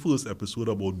very first episode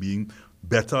about being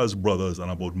better as brothers and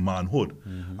about manhood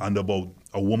and about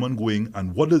a woman going,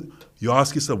 and you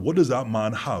ask yourself, what does that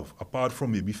man have apart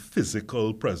from maybe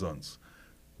physical presence?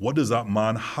 What does that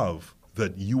man have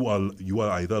that you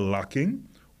are either lacking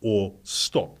or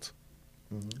stopped?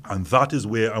 And that is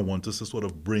where I want us to sort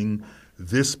of bring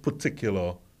this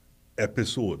particular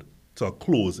episode to a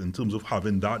close in terms of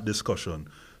having that discussion,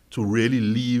 to really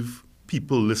leave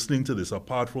people listening to this,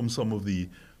 apart from some of the,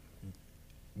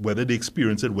 whether they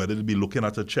experience it, whether they be looking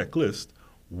at a checklist,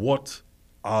 what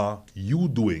are you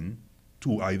doing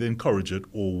to either encourage it,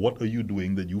 or what are you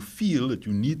doing that you feel that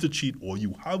you need to cheat or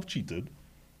you have cheated,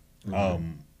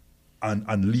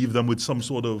 and leave them with some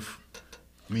sort of,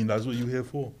 I mean, that's what you're here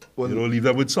for. Well, leave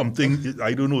them with something,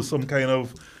 I don't know, some kind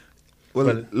of,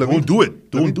 Well, don't do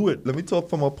it. Don't do it. Let me talk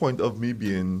from a point of me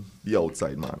being the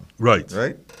outside man. Right.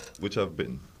 Right? Which I've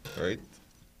been, right?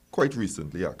 Quite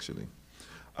recently, actually.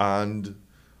 And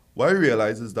what I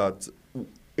realize is that,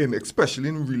 especially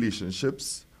in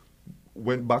relationships,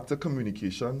 when back to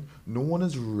communication, no one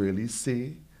is really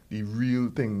say the real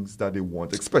things that they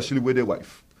want, especially with their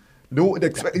wife. No,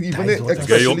 even is what I'm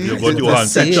especially saying. You got your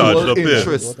hands sexual charged up here.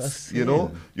 interests.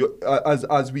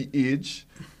 As we age,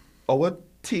 our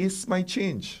taste might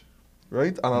change,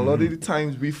 right? And a lot of the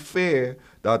times we fear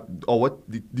that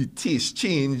the taste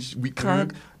change. We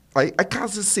can't. I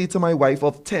can't just say to my wife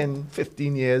of 10,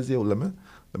 15 years, yo, let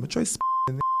me try.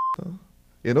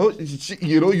 You know,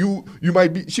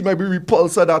 she might be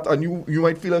repulsed at that, and you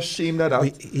might feel ashamed at that.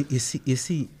 Wait, you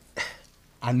see,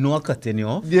 I know I'm cutting you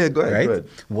off. Yeah, go ahead, Right? go ahead.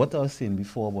 What I was saying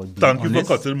before about being Thank you honest,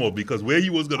 for cutting him off, because where he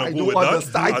was going I to go don't with that,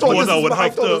 understand. I I thought thought I would this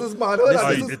have to. is manhood.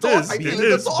 Aye, This is it talk. is, I it feel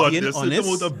is, the talk. but Being there's certain honest-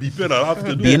 amount of beeping I have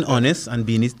to do. being honest and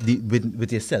being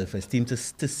with your self-esteem to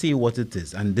say what it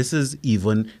is. And this is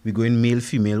even, we're going male,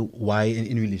 female, why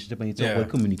in relationship, and you talk Yeah. about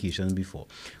communication before.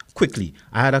 Quickly,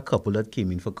 I had a couple that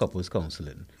came in for couples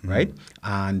counseling, right?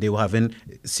 And they were having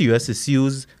serious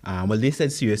issues. Well, they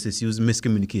said serious issues,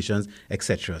 miscommunications,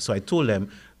 etc. So I told them,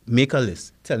 make a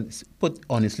list. Put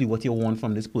honestly what you want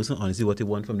from this person, honestly what you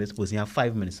want from this person. You have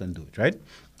 5 minutes and do it, right?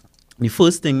 The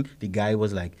first thing, the guy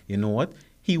was like, you know what?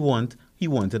 He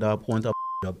wanted a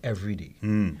job every day.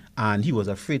 And he was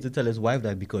afraid to tell his wife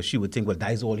that, because she would think, well,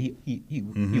 that is all he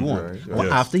wants. Right, But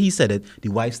yes. after he said it, the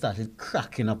wife started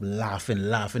cracking up, laughing,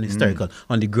 hysterical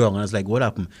on the ground. I was like, what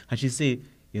happened? And she said,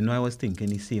 you know, I was thinking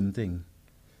the same thing.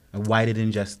 And why didn't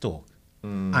you just talk?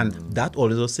 And that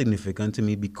always was significant to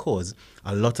me, because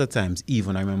a lot of times,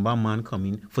 even I remember a man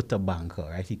coming for tobacco,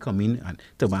 right? He come in and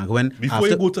tobacco when Before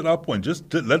you go to that point,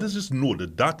 just let us just know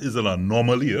that is an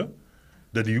anomaly. Yeah?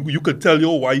 That you could tell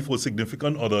your wife or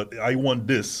significant other, I want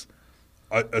this,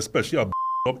 especially a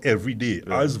job every day.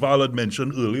 As Val had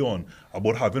mentioned early on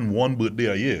about having one birthday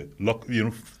a year. Luck,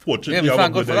 fortunately, Yeah, we have a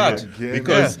thank God birthday for a that. year. Again,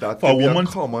 Because that for a could be woman,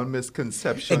 common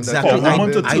misconception. exactly, For a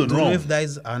woman to I turn don't know wrong. if that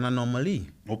is an anomaly,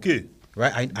 okay,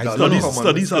 right? I That's don't not know. common.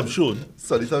 studies have shown.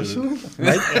 Studies have shown.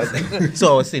 Right?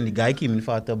 So I was saying the guy came in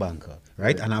for a tobacco,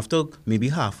 right? And after maybe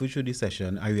halfway through the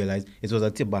session, I realized it was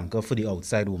a tobacco for the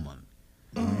outside woman,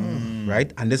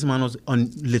 right? And this man was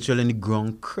literally on the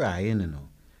ground crying,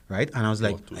 right? And I was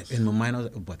like, in my mind, I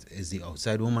was like, but is the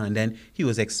outside woman? And then he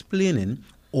was explaining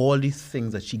all the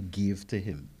things that she gave to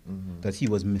him that he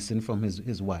was missing from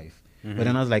his wife. But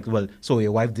then I was like, well, so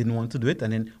your wife didn't want to do it?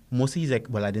 And then mostly he's like,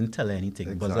 well, I didn't tell her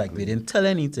anything. But it's like, they didn't tell her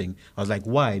anything. I was like,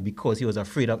 why? Because he was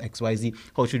afraid of XYZ,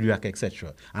 how should you react,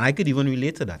 etc. And I could even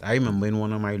relate to that. I remember in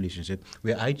one of my relationships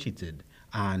where I cheated,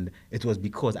 and it was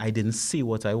because I didn't say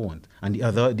what I want. And the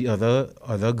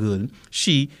other girl,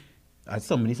 she, as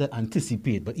somebody said,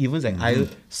 anticipate. But even like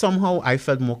I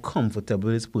felt more comfortable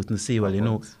with this person to say,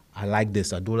 well, I like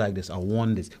this, I don't like this, I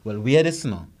want this. Well, wear this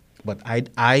now. But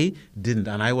I didn't,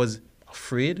 and I was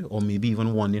afraid, or maybe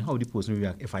even wondering how the person would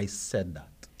react if I said that.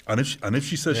 And if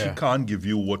she says she Yeah. can't give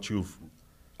you what you've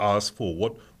asked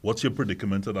for, what's your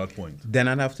predicament at that point? Then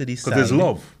I'd have to decide. there's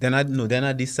love. Then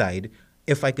I'd decide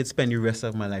if I could spend the rest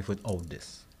of my life without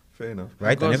this, Fair enough.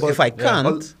 right? And Because- if I yeah.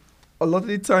 can't, A lot of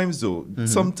the times, though,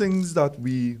 some things that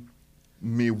we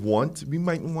may want, we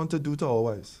might want to do to our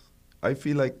wives. I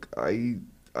feel like I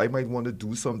might want to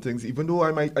do some things, even though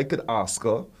I could ask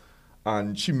her,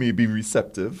 and she may be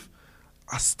receptive.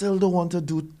 I still don't want to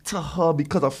do to her,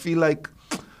 because I feel like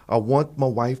I want my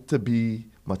wife to be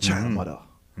my child mother,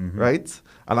 right?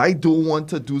 And I don't want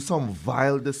to do some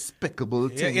vile,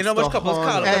 despicable Yeah, things. you know which to couples her.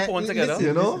 cannot look at porn together?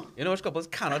 You know? You know which couples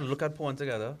cannot look at porn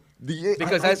together? I-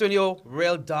 Because that's when your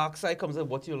real dark side comes out,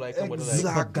 what you like and what you like.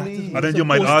 Exactly. And then you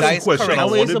might That ask is the question, correct. I How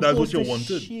are you wonder if that's what supposed you to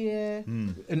wanted. share?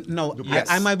 And now, Yes.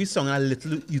 I might be sounding a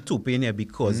little utopian here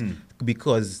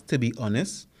because to be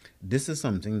honest, this is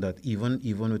something that even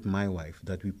with my wife,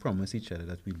 that we promise each other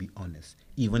that we'll be honest,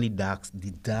 even the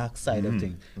dark side of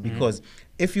things. Because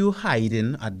if you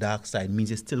hiding a dark side, means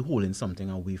you're still holding something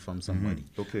away from somebody.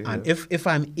 Okay, And yeah. if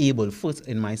I'm able first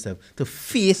in myself to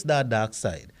face that dark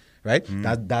side, right?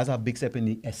 That's a big step in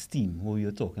the esteem who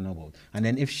you're talking about. And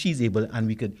then if she's able, and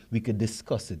we could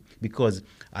discuss it, because,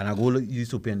 and I go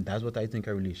utopian, that's what I think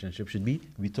a relationship should be.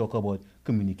 We talk about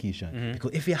communication,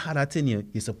 because if you had that in you,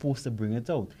 you're supposed to bring it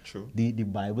out. True. The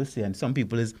Bible says, and some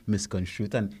people is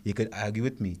misconstrued, and you could argue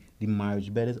with me, the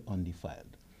marriage bed is undefiled.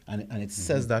 And it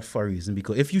says that for a reason,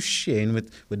 because if you're sharing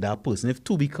with that person, if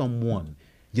two become one,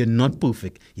 you're not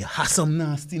perfect. You have some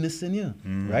nastiness in you,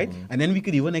 right? And then we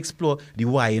could even explore the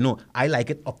why. I like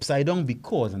it upside down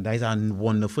because, and that is a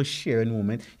wonderful sharing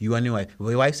moment. You and your wife.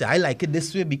 Your wife say, I like it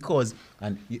this way because,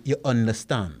 and you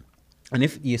understand. And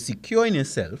if you're secure in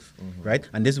yourself, right?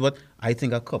 And this is what I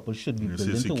think a couple should be You say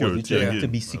building towards security each other, again. to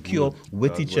be secure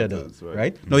with That's each what other, it is, right?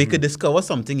 right? Now you could discover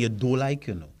something you don't like,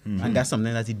 and that's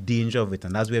something that's the danger of it,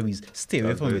 and that's where we stay away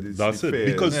That's from where it. it is. That's it. Fair.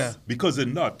 Because Yeah. because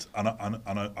in that, and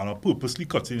I purposely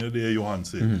cutting it there,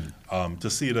 Johansson, to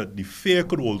say that the fear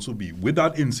could also be with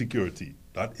that insecurity.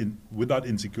 With that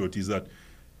insecurity is that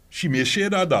she may share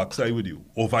that dark side with you,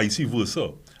 or vice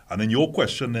versa. And then your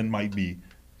question then might be,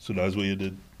 so that's what you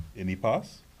did in the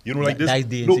past? You know, like this. That's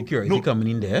the insecurity coming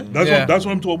in there. That's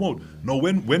what I'm talking about. No,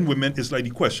 when women, it's like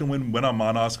the question when a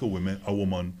man asks a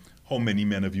woman, how many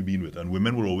men have you been with? And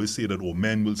women will always say that, or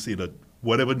men will say that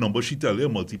whatever number she tell you,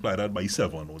 multiply that by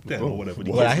 7 or 10 or whatever.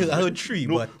 Well, I heard 3,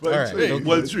 No, but well, all right.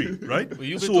 well, 3, right? Well,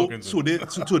 you've been so talking to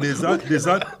so,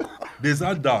 there's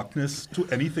that darkness to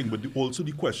anything, but also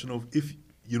the question of if,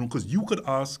 you know, because you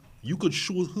could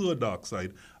show her a dark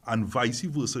side, and vice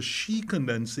versa. She can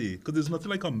then say, because there's nothing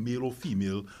like a male or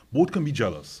female, both can be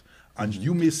jealous. And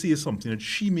you may say something that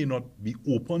she may not be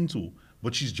open to,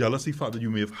 but she's jealous of the fact that you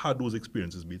may have had those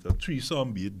experiences, be it a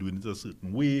threesome, be it doing it a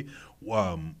certain way,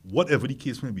 whatever the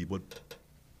case may be. But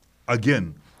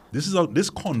again, this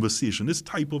conversation, this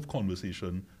type of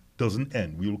conversation doesn't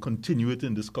end. We will continue it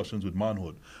in discussions with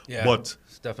manhood. Yeah, but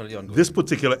it's definitely ongoing. this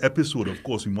particular episode, of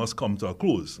course, we must come to a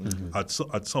close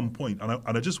at some point. And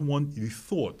I just want your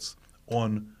thoughts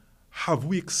on, have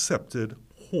we accepted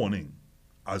horning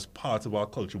as part of our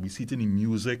culture? We see it in the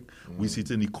music, we see it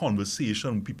in the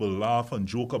conversation, people laugh and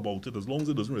joke about it, as long as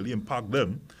it doesn't really impact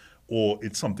them, or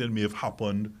it's something that may have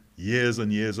happened years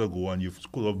and years ago and you've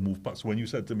sort of moved past. When you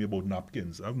said to me about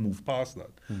napkins, I've moved past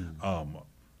that.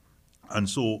 And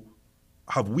so,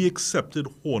 have we accepted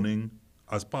horning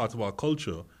as part of our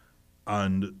culture?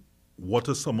 And what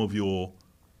are some of your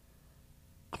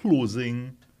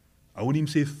closing, I wouldn't even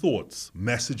say thoughts,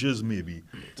 messages maybe,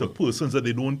 to persons that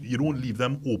you don't leave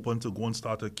them open to go and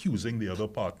start accusing the other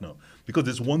partner? Because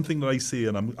there's one thing that I say,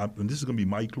 and this is going to be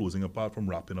my closing, apart from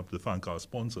wrapping up to thank our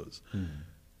sponsors,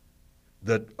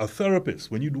 that a therapist,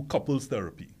 when you do couples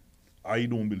therapy, I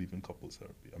don't believe in couples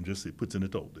therapy. I'm just putting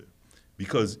it out there.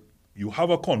 Because you have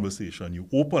a conversation, you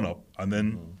open up, and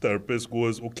then therapist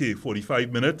goes, okay,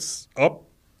 45 minutes up,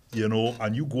 you know,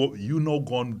 and you now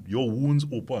gone, your wounds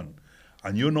open,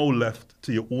 and you're now left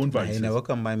to your own vices. You never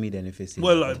come by me then if you see.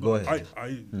 Well, go ahead. Go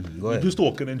I'm ahead. just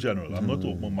talking in general. I'm not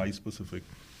talking about my specific.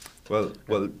 Well,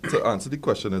 to answer the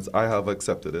question, is I have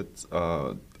accepted it.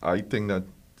 I think that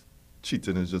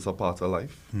cheating is just a part of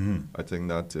life. I think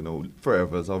that, you know,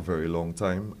 forever is a very long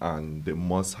time, and they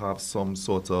must have some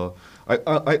sort of.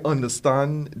 I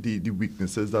understand the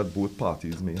weaknesses that both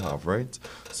parties may have, right?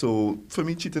 So for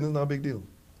me, cheating is not a big deal.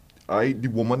 The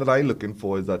woman that I'm looking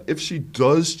for is that if she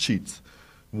does cheat,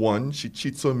 one, she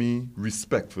cheats on me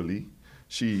respectfully.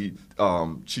 She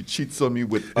cheats on me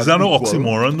with. Is that no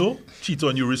oxymoron though? Cheat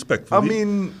on you respectfully. I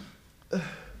mean,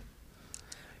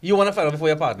 You want to find out before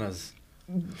your partners.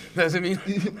 Does it mean?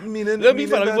 meaning, Let me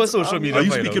find out before social media. Are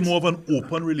you find speaking out. more of an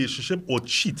open relationship or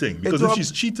cheating? Because It's if a-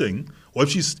 she's cheating, or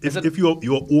if it-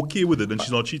 you're okay with it, then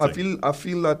she's not cheating. I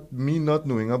feel that me not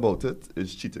knowing about it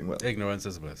is cheating. Well, Ignorance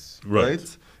is bliss.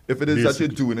 right? If it is that Basically.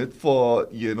 you're doing it for,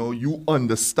 you know, you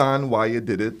understand why you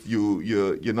did it.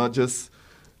 You're not just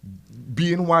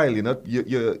being wild.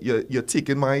 You're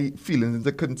taking my feelings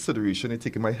into consideration. You're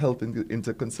taking my health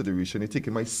into consideration. You're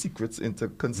taking my secrets into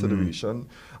consideration,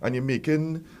 and you're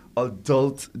making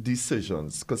adult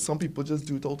decisions. Because some people just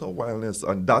do it out of wildness,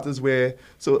 and that is where.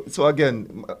 So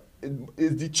again,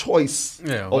 it's the choice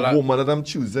Yeah, of well, woman that I'm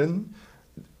choosing.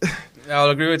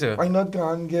 I'll agree with you. I'm not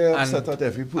gonna get And upset at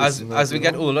every person. As we you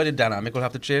get know? older, the dynamic will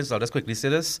have to change. So I'll just quickly say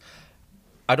this.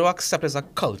 I don't accept it as a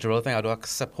cultural thing. I don't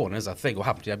accept horning as a thing. What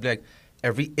happened to you? I'd be like,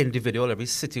 every individual, every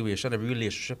situation, every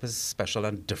relationship is special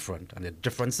and different, and there are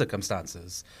different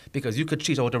circumstances. Because you could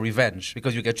cheat out of revenge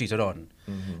because you get cheated on.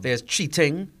 There's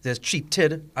cheating, there's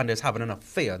cheated, and there's having an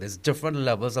affair. There's different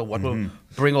levels of what will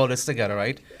bring all this together,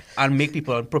 right? And make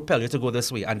people and propel you to go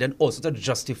this way. And then also to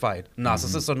justify it,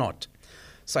 narcissist or not.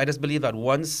 So I just believe that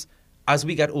once, as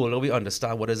we get older, we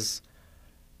understand what is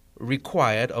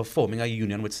required of forming a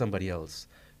union with somebody else.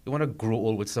 You want to grow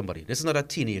old with somebody. This is not a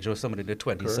teenager or somebody in their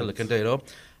 20s still looking to, you know,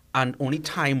 and only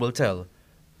time will tell.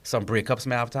 Some breakups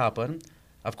may have to happen.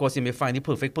 Of course, you may find the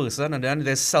perfect person, and then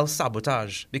there's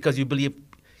self-sabotage because you believe,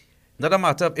 not a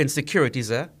matter of insecurities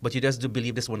there, but you just do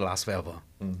believe this won't last forever.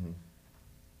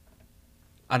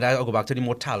 And I'll go back to the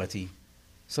mortality.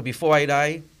 So before I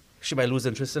die, she might lose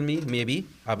interest in me, maybe.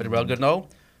 I have it real good now.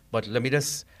 But let me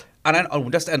just, and then I'll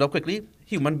just end up quickly.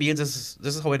 Human beings, this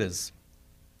is how it is.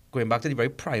 Going back to the very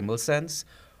primal sense,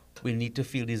 we need to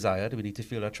feel desired, we need to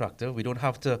feel attractive. We don't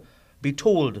have to be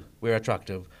told we're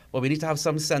attractive, but we need to have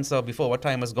some sense of, before our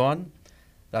time is gone,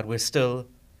 that we're still,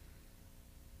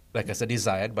 like I said,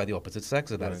 desired by the opposite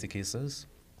sex, if that is the case is.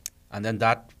 And then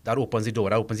that opens the door,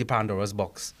 that opens the Pandora's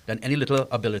box. Then any little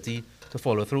ability to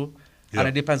follow through. Yeah. And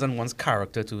it depends on one's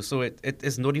character too. So it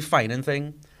is no defining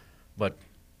thing, but,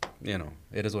 you know,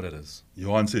 it is what it is.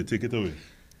 Johan, say, take it away.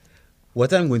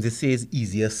 What I'm going to say is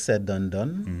easier said than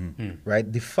done,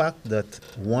 right? The fact that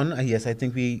yes, I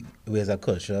think we as a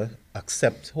culture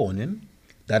accept honing.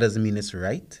 That doesn't mean it's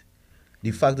right.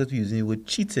 The fact that we're using the word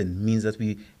cheating means that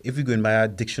if we're going by our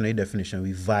dictionary definition,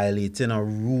 we're violating a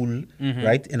rule,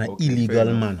 right, in an Okay, fair illegal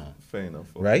enough. manner. Fair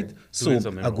enough. Okay. Right? So, Doing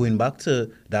something wrong. going back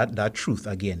to that truth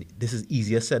again, this is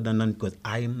easier said than done because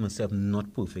I myself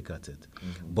not perfect at it.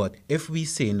 But if we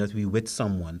saying that we with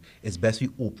someone, it's best we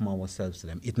open ourselves to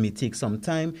them. It may take some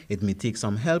time, it may take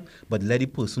some help, but let the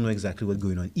person know exactly what's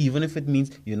going on. Even if it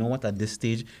means, you know what, at this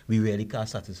stage, we really can't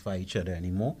satisfy each other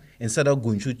anymore. Instead of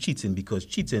going through cheating, because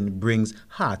cheating brings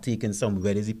heartache in some way.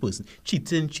 Where there's the person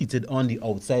cheated on the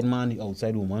outside man, the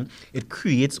outside woman. It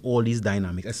creates all these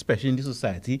dynamics, especially in the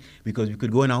society, because we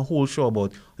could go in a whole show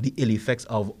about the ill effects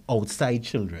of outside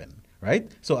children, right?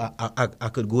 So I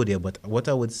could go there, but what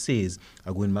I would say is,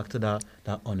 going back to that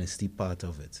honesty part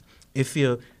of it. If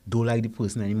you don't like the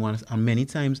person anymore, and many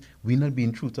times we're not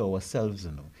being true to ourselves,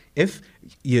 you know. If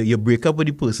you break up with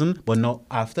the person, but now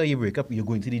after you break up, you're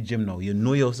going to the gym now. You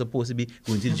know you're supposed to be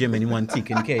going to the gym and you want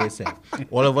taking care of yourself.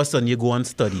 All of a sudden, you go and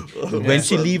study. When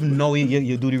she leave, now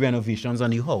you do the renovations on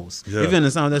the house. Yeah. If you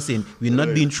understand what I'm saying, we're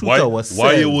not being true Why, to ourselves.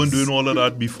 why you weren't doing all of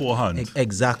that beforehand?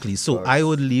 Exactly. So I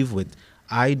would leave with,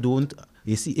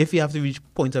 you see, if you have to reach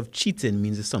point of cheating,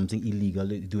 means it's something illegal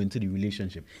doing to the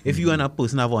relationship. If you and a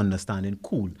person have understanding,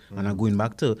 cool. And I'm going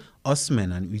back to us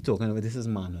men, and we're talking about this is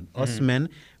manhood. Us men,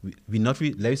 we're not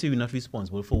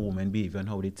responsible for women behavior and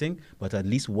how they think, but at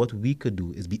least what we could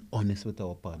do is be honest with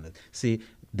our partners. Say,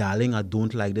 darling, I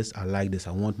don't like this, I like this,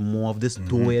 I want more of this,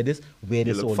 don't wear this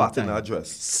You all look fat the in time. our dress.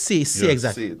 Say Yes.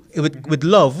 exactly. With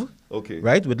love, Okay.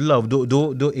 right? With love,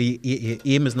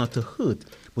 aim is not to hurt,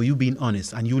 but you being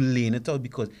honest and you laying it out,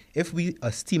 because if we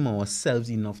esteem ourselves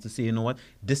enough to say, you know what,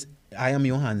 this, I am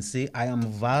Johanse, I am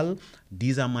Val,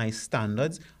 these are my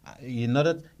standards. You know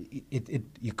that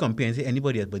you compare and say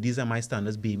anybody else, but these are my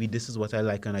standards, baby, this is what I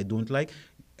like and I don't like.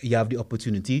 You have the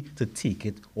opportunity to take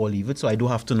it or leave it, so I don't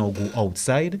have to now go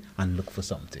outside and look for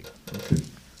something.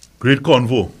 Great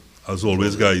convo, as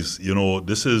always, guys. You know,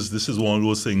 this is one of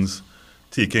those things.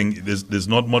 There's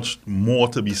not much more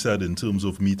to be said in terms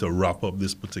of me to wrap up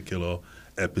this particular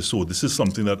episode. This is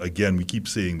something that, again, we keep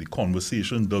saying the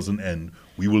conversation doesn't end.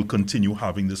 We will continue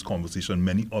having this conversation,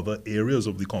 many other areas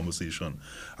of the conversation.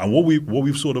 And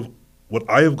what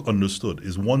I have understood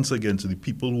is, once again, to the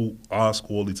people who ask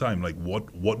all the time, like,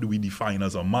 what do we define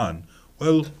as a man?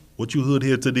 Well, what you heard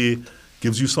here today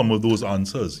gives you some of those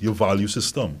answers, your value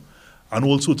system. And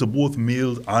also to both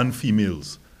males and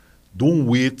females, don't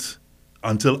wait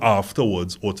until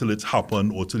afterwards or till it's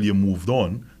happened or till you moved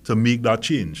on to make that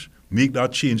change. Make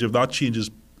that change. If that change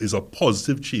is a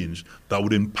positive change that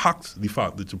would impact the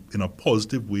fact that in a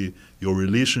positive way, your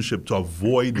relationship, to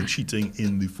avoid the cheating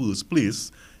in the first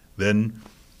place, then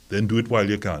do it while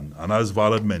you can. And as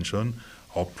Val had mentioned,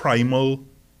 our primal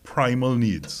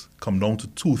needs come down to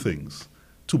two things: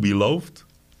 to be loved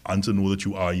and to know that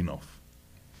you are enough.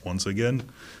 Once again,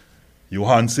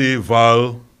 Johanse,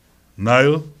 Val,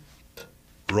 Niall,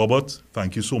 Robert,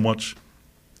 thank you so much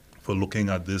for looking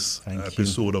at this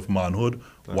episode of Manhood.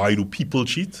 Why do people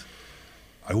cheat?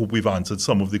 I hope we've answered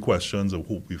some of the questions. I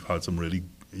hope we've had some really,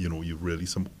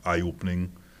 some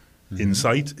eye-opening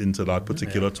insight into that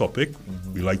particular topic.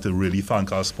 We'd like to really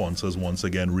thank our sponsors once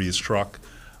again, Racetrack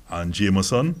and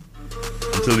Jameson.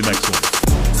 Until the next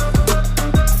one.